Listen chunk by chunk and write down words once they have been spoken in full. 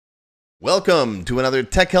Welcome to another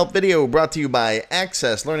TechHelp video brought to you by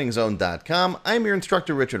AccessLearningZone.com. I'm your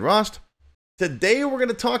instructor, Richard Rost. Today we're going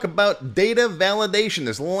to talk about data validation.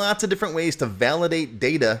 There's lots of different ways to validate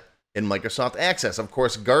data in Microsoft Access. Of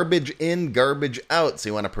course, garbage in, garbage out. So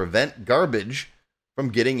you want to prevent garbage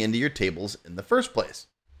from getting into your tables in the first place.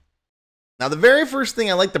 Now, the very first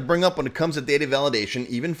thing I like to bring up when it comes to data validation,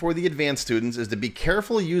 even for the advanced students, is to be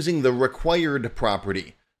careful using the required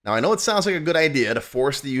property. Now, I know it sounds like a good idea to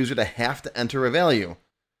force the user to have to enter a value,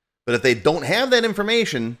 but if they don't have that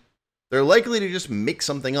information, they're likely to just make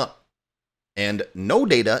something up. And no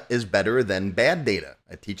data is better than bad data.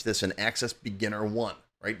 I teach this in Access Beginner 1,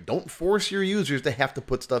 right? Don't force your users to have to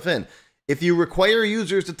put stuff in. If you require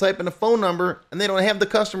users to type in a phone number and they don't have the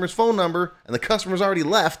customer's phone number and the customer's already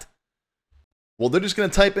left, well, they're just going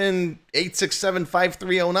to type in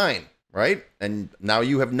 867-5309, right? And now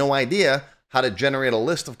you have no idea how to generate a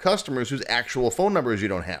list of customers whose actual phone numbers you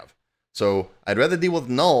don't have. So I'd rather deal with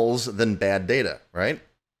nulls than bad data, right?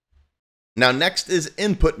 Now, next is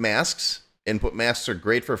input masks. Input masks are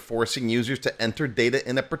great for forcing users to enter data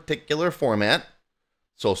in a particular format.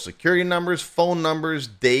 Social security numbers, phone numbers,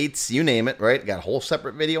 dates, you name it, right? Got a whole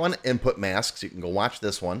separate video on input masks. You can go watch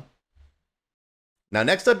this one. Now,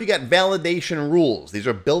 next up, you got validation rules. These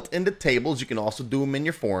are built into tables. You can also do them in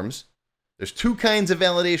your forms. There's two kinds of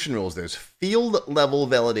validation rules. There's field level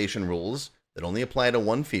validation rules that only apply to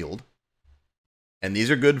one field. And these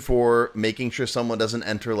are good for making sure someone doesn't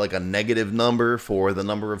enter like a negative number for the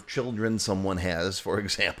number of children someone has, for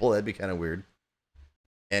example. That'd be kind of weird.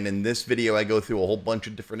 And in this video, I go through a whole bunch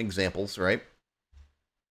of different examples, right?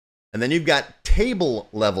 And then you've got table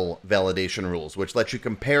level validation rules, which let you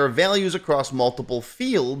compare values across multiple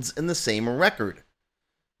fields in the same record.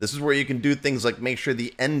 This is where you can do things like make sure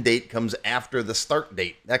the end date comes after the start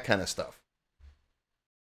date, that kind of stuff.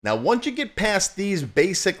 Now, once you get past these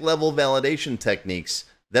basic level validation techniques,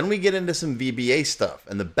 then we get into some VBA stuff.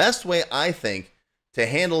 And the best way, I think, to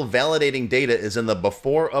handle validating data is in the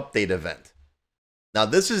before update event. Now,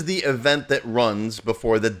 this is the event that runs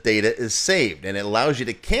before the data is saved, and it allows you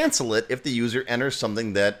to cancel it if the user enters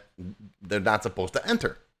something that they're not supposed to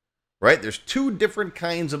enter, right? There's two different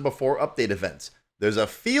kinds of before update events. There's a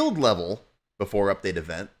field level before update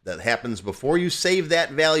event that happens before you save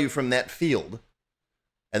that value from that field.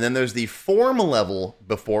 And then there's the form level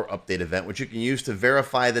before update event, which you can use to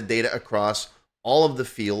verify the data across all of the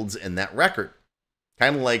fields in that record.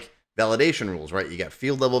 Kind of like validation rules, right? You got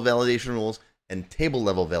field level validation rules and table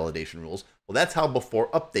level validation rules. Well, that's how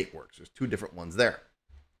before update works. There's two different ones there.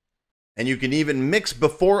 And you can even mix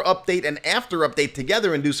before update and after update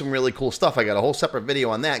together and do some really cool stuff. I got a whole separate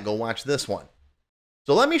video on that. Go watch this one.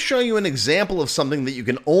 So let me show you an example of something that you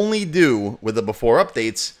can only do with the before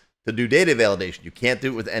updates to do data validation. You can't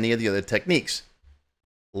do it with any of the other techniques.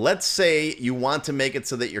 Let's say you want to make it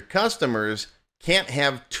so that your customers can't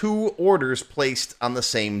have two orders placed on the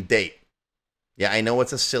same date. Yeah, I know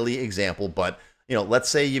it's a silly example, but let's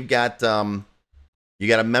say you've got you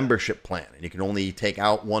got a membership plan and you can only take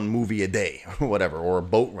out one movie a day or whatever, or a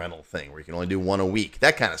boat rental thing where you can only do one a week,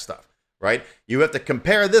 that kind of stuff. Right? You have to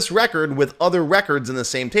compare this record with other records in the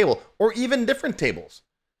same table or even different tables,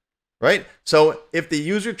 right? So if the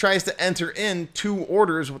user tries to enter in two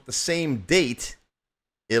orders with the same date,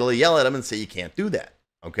 it'll yell at them and say you can't do that,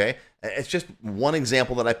 okay? It's just one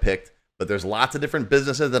example that I picked, but there's lots of different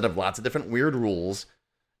businesses that have lots of different weird rules,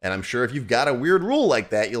 and I'm sure if you've got a weird rule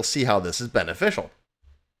like that, you'll see how this is beneficial.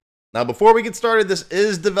 Now, before we get started, this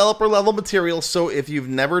is developer level material, so if you've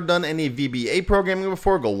never done any VBA programming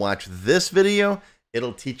before, go watch this video.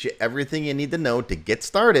 It'll teach you everything you need to know to get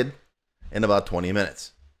started in about 20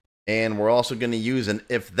 minutes. And we're also going to use an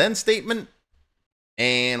if-then statement,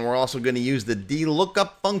 and we're also going to use the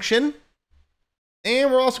DLookup function, and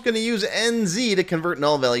we're also going to use NZ to convert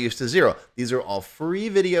null values to 0. These are all free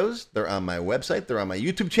videos. They're on my website. They're on my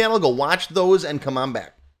YouTube channel. Go watch those and come on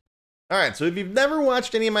back. All right, so if you've never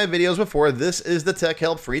watched any of my videos before, this is the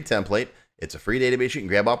TechHelp free template. It's a free database you can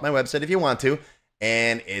grab off my website if you want to,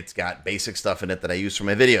 and it's got basic stuff in it that I use for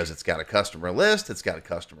my videos. It's got a customer list, it's got a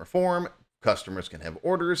customer form, customers can have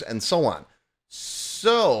orders, and so on.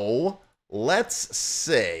 So let's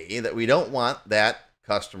say that we don't want that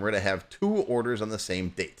customer to have two orders on the same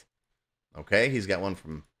date. Okay, he's got one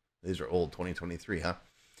from, these are old, 2023, huh?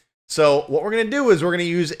 So what we're going to do is we're going to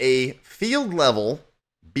use a field level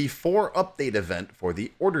before update event for the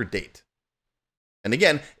order date. And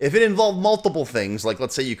again, if it involved multiple things, like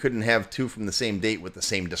let's say you couldn't have two from the same date with the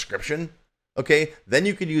same description, okay, then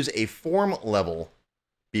you could use a form level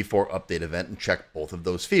before update event and check both of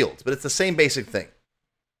those fields. But it's the same basic thing.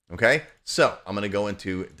 Okay, so I'm going to go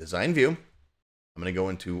into design view. I'm going to go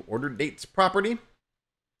into order dates property,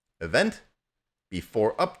 event,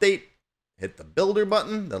 before update, hit the builder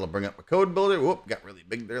button. That'll bring up a code builder. Whoop, got really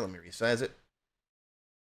big there. Let me resize it.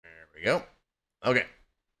 There we go. Okay.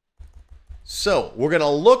 So we're going to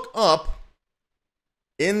look up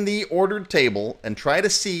in the ordered table and try to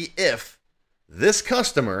see if this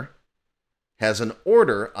customer has an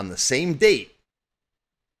order on the same date.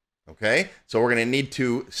 Okay, so we're going to need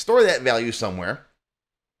to store that value somewhere.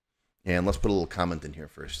 And let's put a little comment in here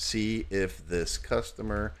first. See if this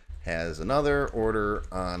customer has another order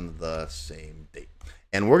on the same date.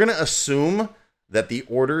 And we're going to assume that the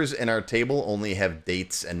orders in our table only have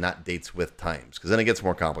dates and not dates with times, because then it gets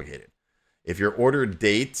more complicated. If your order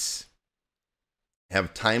dates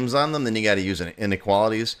have times on them, then you got to use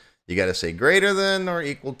inequalities. You got to say greater than or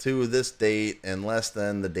equal to this date and less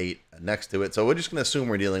than the date next to it. So we're just going to assume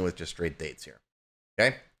we're dealing with just straight dates here.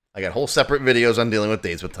 Okay? I got whole separate videos on dealing with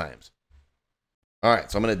dates with times. All right,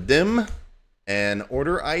 so I'm going to dim an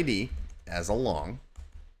order ID as a long.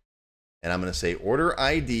 And I'm going to say order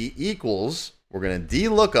ID equals, we're going to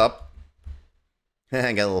DLookup.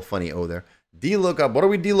 I got a little funny O there. DLookup, what are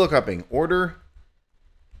we DLookuping? Order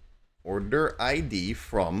ID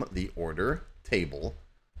from the order table.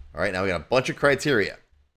 All right, now we got a bunch of criteria.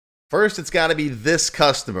 First, it's got to be this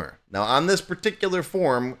customer. Now, on this particular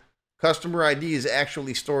form, customer ID is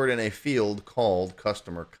actually stored in a field called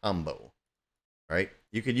customer combo. All right,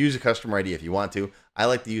 you could use a customer ID if you want to. I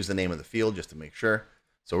like to use the name of the field just to make sure.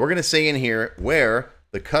 So we're going to say in here where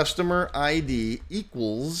the customer ID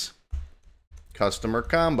equals customer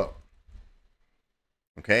combo.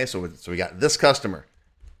 Okay, so we got this customer.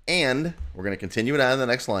 And we're going to continue it on the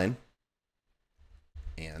next line.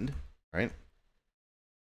 And, right?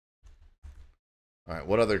 All right,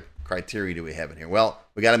 what other criteria do we have in here? Well,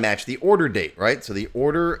 we got to match the order date, right? So the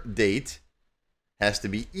order date has to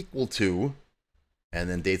be equal to, and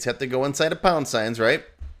then dates have to go inside of pound signs, right?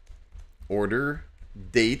 Order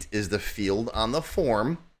date is the field on the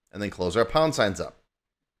form, and then close our pound signs up.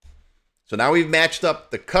 So now we've matched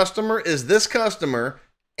up the customer is this customer,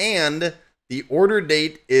 and the order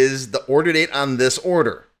date is the order date on this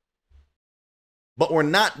order. But we're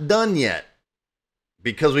not done yet,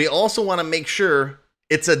 because we also want to make sure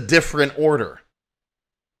it's a different order,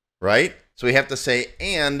 right? So we have to say,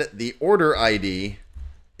 and the order ID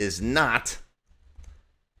is not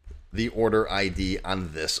the order ID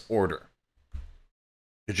on this order.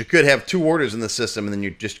 Because you could have two orders in the system, and then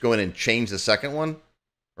you just go in and change the second one,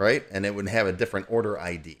 right? And it would have a different order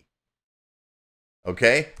ID.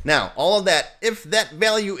 Okay? Now, all of that, if that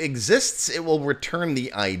value exists, it will return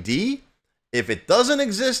the ID. If it doesn't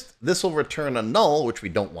exist, this will return a null, which we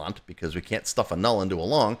don't want because we can't stuff a null into a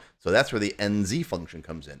long. So that's where the NZ function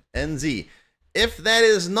comes in. NZ. If that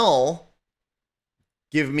is null,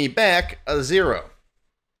 give me back a 0.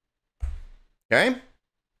 Okay?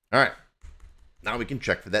 All right. Now we can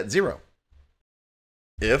check for that 0.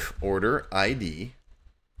 If order ID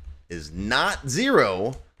is not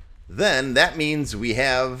 0, then that means we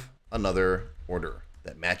have another order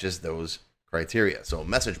that matches those criteria. So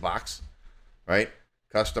message box. Right?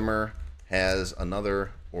 Customer has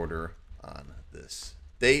another order on this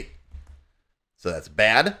date. So that's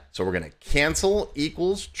bad. So we're going to cancel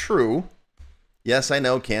equals true. Yes, I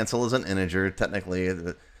know cancel is an integer. Technically,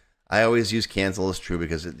 I always use cancel as true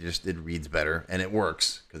because it reads better and it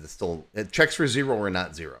works because it checks for 0 or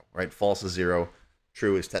not 0. Right? False is 0.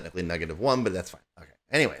 True is technically -1, but that's fine. Okay.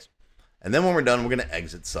 Anyways. And then when we're done, we're going to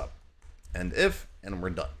exit sub. And if, and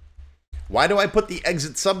we're done. Why do I put the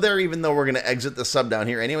exit sub there even though we're going to exit the sub down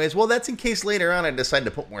here anyways? Well, that's in case later on I decide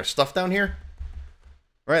to put more stuff down here.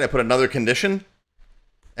 Right? I put another condition.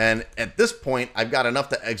 And at this point, I've got enough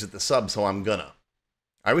to exit the sub, so I'm gonna.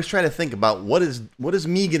 I always try to think about what is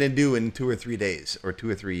me going to do in 2 or 3 days or 2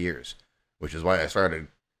 or 3 years, which is why I started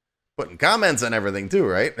putting comments on everything too,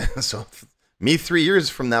 right? So me 3 years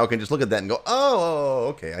from now can just look at that and go, oh,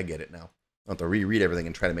 okay, I get it now. I don't have to reread everything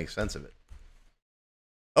and try to make sense of it.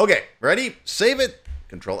 Okay, ready? Save it.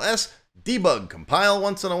 Control S. Debug, compile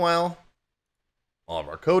once in a while. All of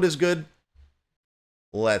our code is good.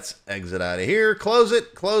 Let's exit out of here. Close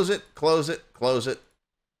it, close it, close it, close it.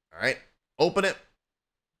 All right, open it,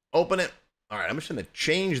 open it. All right, I'm just going to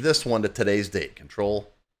change this one to today's date. Control,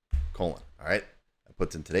 colon. All right, that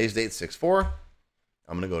puts in today's date, 6/4.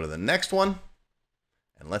 I'm going to go to the next one,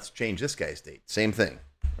 and let's change this guy's date. Same thing.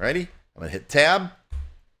 Ready? I'm going to hit tab.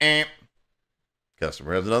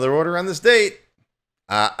 Customer has another order on this date.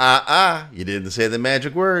 You didn't say the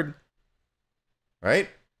magic word. Right?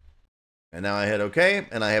 And now I hit OK,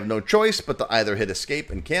 and I have no choice but to either hit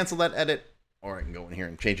escape and cancel that edit, or I can go in here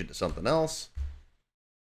and change it to something else.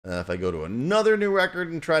 If I go to another new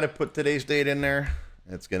record and try to put today's date in there,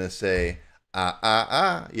 it's going to say,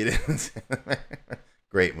 you didn't.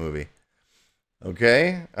 Great movie.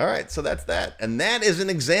 Okay. All right. So that's that. And that is an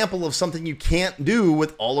example of something you can't do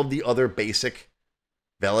with all of the other basic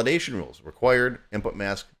validation rules. Required, input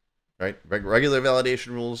mask, right? Regular validation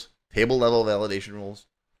rules, table level validation rules.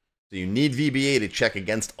 So you need VBA to check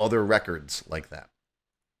against other records like that.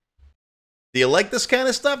 Do you like this kind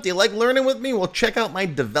of stuff? Do you like learning with me? Well, check out my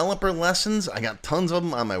developer lessons. I got tons of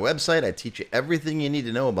them on my website. I teach you everything you need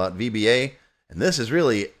to know about VBA. And this is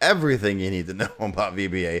really everything you need to know about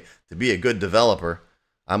VBA to be a good developer.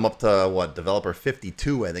 I'm up to, what, developer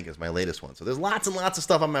 52, I think is my latest one. So there's lots and lots of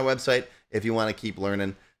stuff on my website. If you want to keep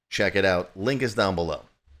learning, check it out. Link is down below.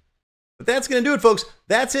 But that's going to do it, folks.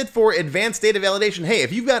 That's it for advanced data validation. Hey,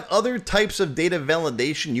 if you've got other types of data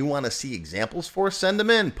validation you want to see examples for, send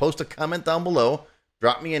them in. Post a comment down below.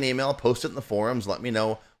 Drop me an email. Post it in the forums. Let me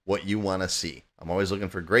know what you want to see. I'm always looking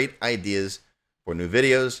for great ideas for new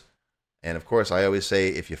videos. And of course, I always say,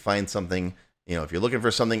 if you find something, if you're looking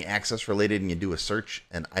for something access related and you do a search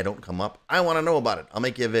and I don't come up, I want to know about it. I'll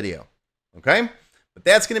make you a video. Okay? But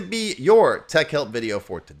that's going to be your Tech Help video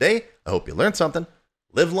for today. I hope you learned something.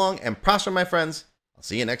 Live long and prosper, my friends. I'll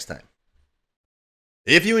see you next time.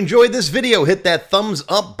 If you enjoyed this video, hit that thumbs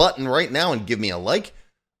up button right now and give me a like.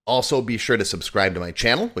 Also, be sure to subscribe to my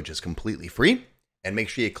channel, which is completely free. And make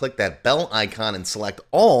sure you click that bell icon and select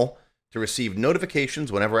all to receive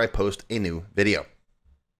notifications whenever I post a new video.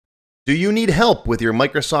 Do you need help with your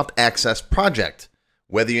Microsoft Access project?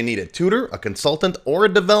 Whether you need a tutor, a consultant, or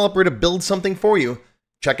a developer to build something for you,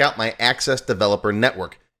 check out my Access Developer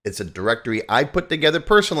Network. It's a directory I put together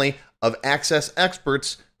personally of Access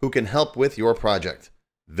experts who can help with your project.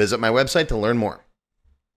 Visit my website to learn more.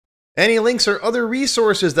 Any links or other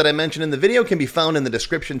resources that I mentioned in the video can be found in the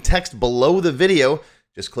description text below the video.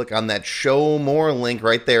 Just click on that show more link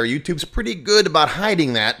right there. YouTube's pretty good about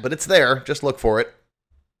hiding that, but it's there. Just look for it.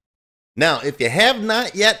 Now, if you have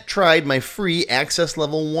not yet tried my free Access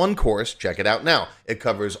Level 1 course, check it out now. It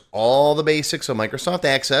covers all the basics of Microsoft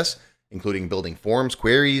Access, including building forms,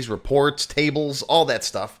 queries, reports, tables, all that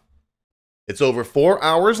stuff. It's over 4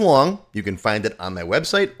 hours long. You can find it on my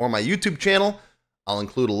website or my YouTube channel. I'll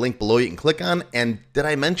include a link below you can click on. And did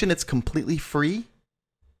I mention it's completely free?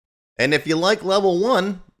 And if you like Level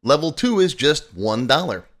 1, Level 2 is just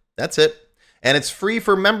 $1. That's it. And it's free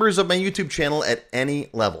for members of my YouTube channel at any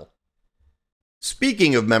level.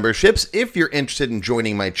 Speaking of memberships, if you're interested in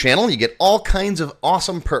joining my channel, you get all kinds of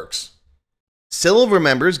awesome perks. Silver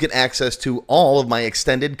members get access to all of my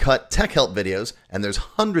extended cut Tech Help videos, and there's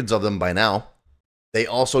hundreds of them by now. They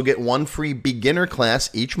also get one free beginner class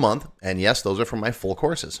each month, and yes, those are from my full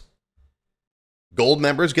courses. Gold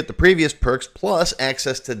members get the previous perks plus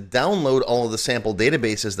access to download all of the sample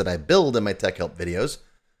databases that I build in my Tech Help videos.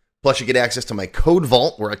 Plus, you get access to my code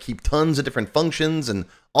vault where I keep tons of different functions and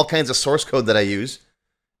all kinds of source code that I use.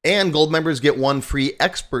 And gold members get one free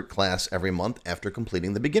expert class every month after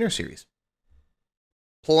completing the beginner series.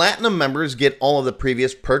 Platinum members get all of the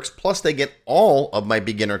previous perks, plus they get all of my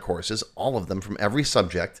beginner courses, all of them from every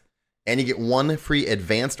subject. And you get one free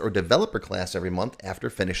advanced or developer class every month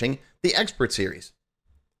after finishing the expert series.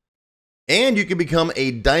 And you can become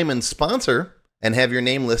a diamond sponsor and have your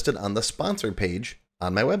name listed on the sponsor page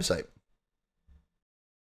on my website.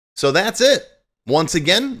 So that's it. Once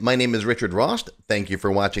again, my name is Richard Rost. Thank you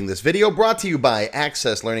for watching this video brought to you by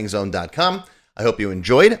AccessLearningZone.com. I hope you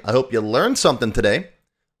enjoyed. I hope you learned something today.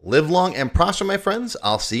 Live long and prosper, my friends.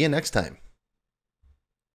 I'll see you next time.